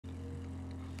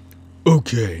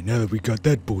Okay, now that we got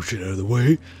that bullshit out of the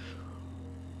way.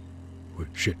 Wait,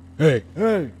 shit. Hey,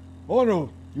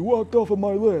 Arnold, you walked off of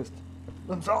my list.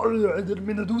 I'm sorry, I didn't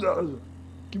mean to do that.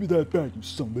 Give me that back, you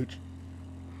son of a bitch.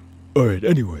 Alright,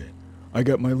 anyway, I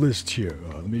got my list here.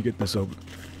 Let me get this open.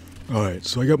 Alright,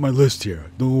 so I got my list here.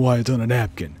 Don't know why it's on a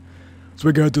napkin. So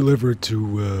I got delivered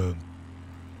to,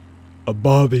 a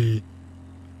Bobby.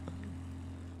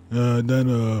 And then,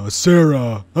 a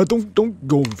Sarah. Don't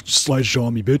go slideshow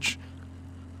on me, bitch.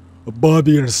 A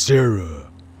Bobby and a Sarah.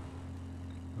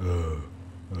 And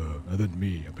then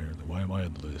me, apparently. Why am I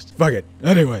on the list? Fuck it.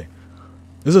 Anyway,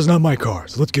 this is not my car,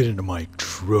 so let's get into my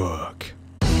truck.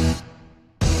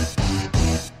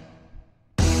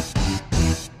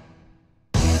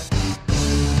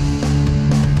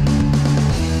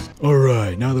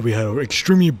 Alright, now that we had an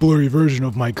extremely blurry version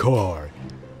of my car.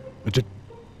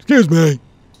 Excuse me!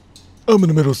 I'm in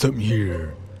the middle of something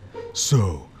here.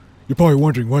 So, you're probably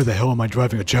wondering why the hell am I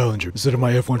driving a Challenger instead of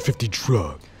my F-150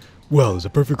 truck? Well, there's a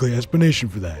perfectly explanation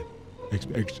for that.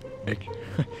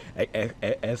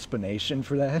 Explanation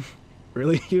for that?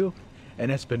 Really, Hugh?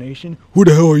 An explanation? Who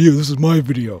the hell are you? This is my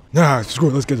video. Nah, screw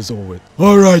it, let's get this over with.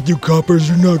 Alright, you coppers,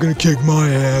 you're not gonna kick my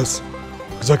ass.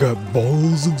 Cause I got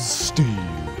balls of steel.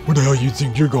 Where the hell you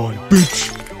think you're going,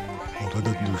 bitch? Oh, that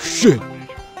didn't do shit.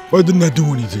 Why didn't I do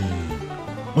anything?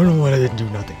 I don't know why I didn't do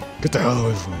nothing. Get the hell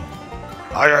away from me.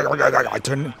 I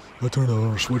turned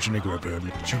on Schwarzenegger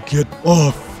apparently. Could you get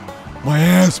off my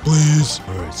ass, please?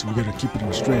 Alright, so we gotta keep it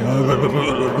in straight.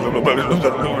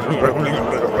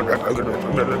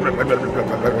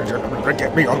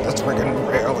 Get me off this friggin'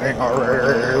 railing.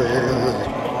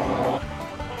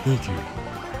 Thank you.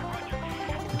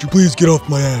 Would you please get off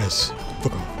my ass?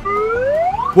 Fuck off.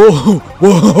 Whoa!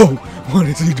 Whoa! What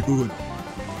is he doing?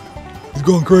 He's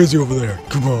going crazy over there.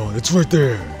 Come on, it's right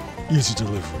there. Easy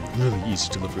delivery. Really easy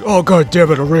delivery. Oh, god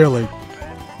damn it, a railing.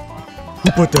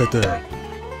 Who put that there?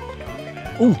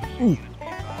 Ooh, ooh.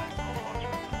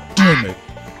 Damn it.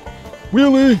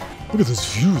 Really? Look at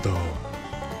this view,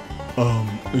 though.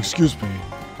 Excuse me.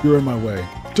 You're in my way.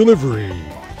 Delivery.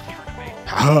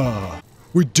 Ha!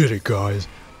 We did it, guys.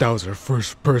 That was our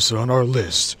first person on our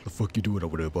list. The fuck you doing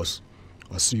over there, boss?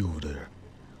 I'll see you over there.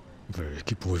 You better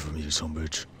keep away from me, you son of a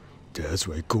bitch. Yeah, that's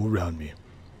right. Go around me.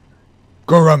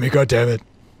 Go around me, goddammit.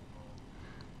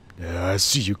 Yeah, I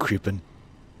see you creeping.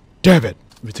 Damn it.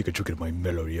 Let me take a drink of my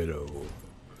mellow yellow.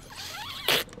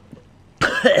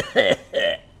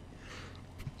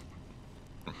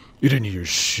 You didn't hear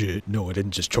shit. No, I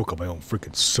didn't just choke on my own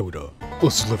freaking soda.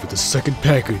 Let's deliver the second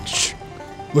package.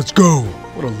 Let's go.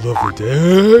 What a lovely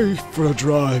day for a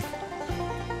drive.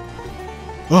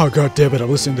 Oh, god damn it.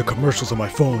 I'm listening to commercials on my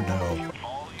phone now.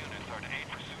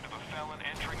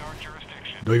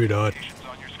 No, you're not.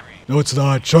 No, it's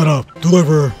not. Shut up.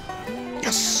 Deliver.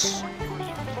 Yes.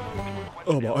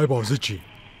 Oh, my eyeball's itchy.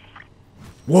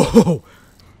 Whoa.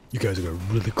 You guys are getting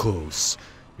really close.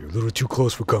 You're a little too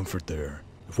close for comfort there.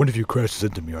 If one of you crashes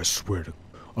into me, I swear to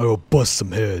I will bust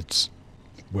some heads.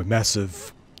 With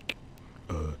massive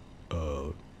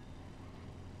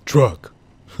truck.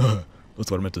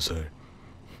 That's what I meant to say.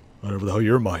 Whatever the hell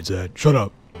your mind's at. Shut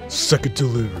up. Second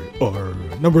delivery. Or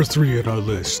number 3 on our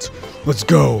list. Let's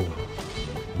go.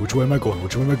 Which way am I going?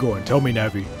 Which way am I going? Tell me,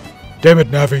 Navi. Damn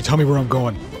it, Navi. Tell me where I'm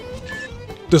going.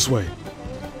 This way.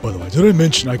 By the way, did I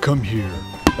mention I come here?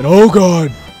 And oh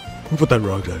god! Who put that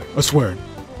rock there? I swear.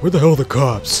 Where the hell are the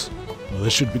cops? Well,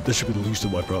 this should be the least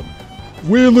of my problem.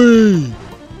 Wheelie!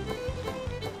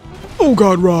 Oh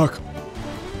god, rock!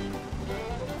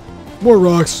 More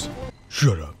rocks!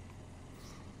 Shut up.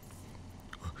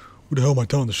 Who the hell am I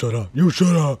telling to shut up? You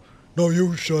shut up! No,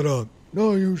 you shut up!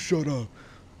 No, you shut up!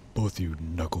 Both you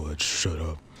knuckleheads, shut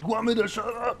up. You want me to shut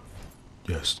up?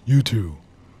 Yes, you too.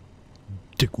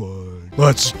 Dickwad.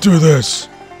 Let's do this!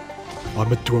 I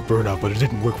meant to do a burnout, but it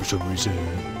didn't work for some reason.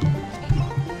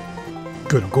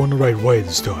 Good, I'm going the right way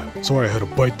this time. Sorry I had to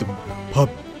bite the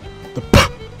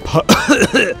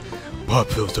pop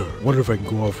filter. Wonder if I can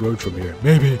go off-road from here.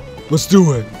 Maybe. Let's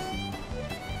do it.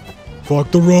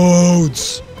 Fuck the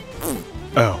roads.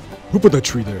 Ow. Who put that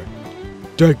tree there?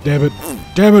 Damn it.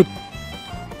 Damn it.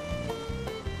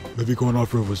 Maybe going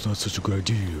off-road was not such a good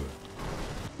idea.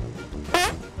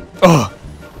 Ah.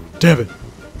 Damn it.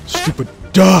 Stupid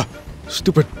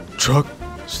truck.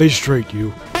 Stay straight,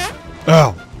 you.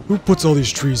 Ow. Who puts all these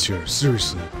trees here?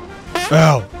 Seriously.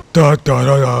 Ow. Da da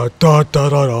da da da da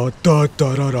da da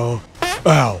da da da.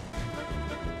 Ow.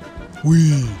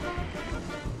 Wee.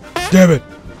 Damn it.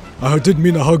 I didn't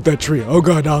mean to hug that tree. Oh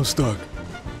god, now I'm stuck.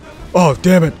 Oh,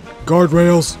 damn it.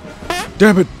 Guardrails.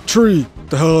 Damn it. Tree. Get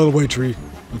the hell out of the way, tree.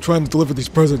 I'm trying to deliver these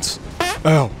presents.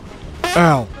 Ow.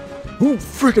 Ow. Who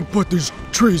frickin' put these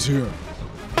trees here?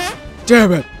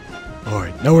 Damn it!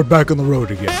 Alright, now we're back on the road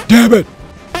again. Damn it!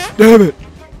 Damn it!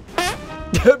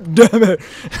 Damn it!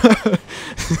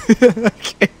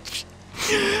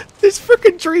 These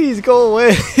frickin' trees, go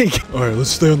away! Alright, let's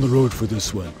stay on the road for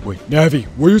this one. Wait, Navi,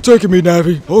 where you taking me,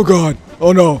 Navi? Oh god.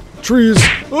 Oh no. Trees.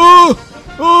 Oh!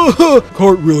 Oh!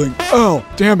 Cartwheeling. Ow!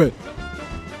 Damn it!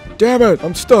 Damn it!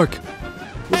 I'm stuck!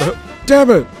 What the hell? Damn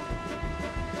it!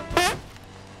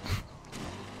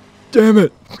 Damn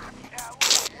it!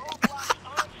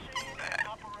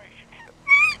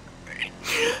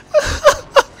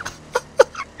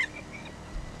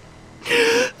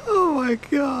 Oh my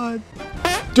god.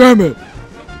 Damn it!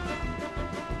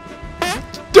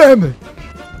 Damn it!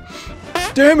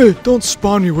 Damn it! Don't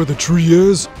spawn me where the tree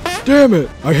is! Damn it!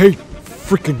 I hate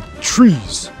freaking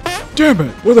trees! Damn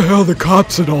it! Where the hell are the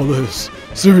cops in all this?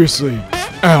 Seriously!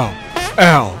 Ow!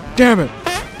 Ow! Damn it!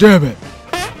 Damn it!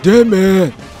 Damn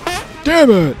it!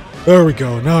 Damn it! There we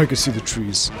go, now I can see the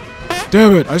trees.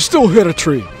 Damn it! I still hit a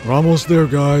tree! We're almost there,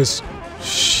 guys.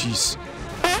 Jeez.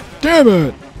 Damn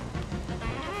it!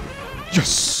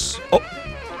 Yes! Oh!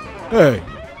 Hey!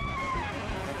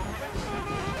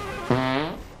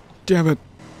 Damn it!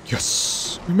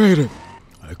 Yes! We made it!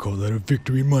 I call that a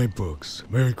victory in my books.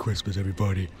 Merry Christmas,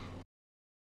 everybody.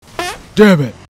 Damn it!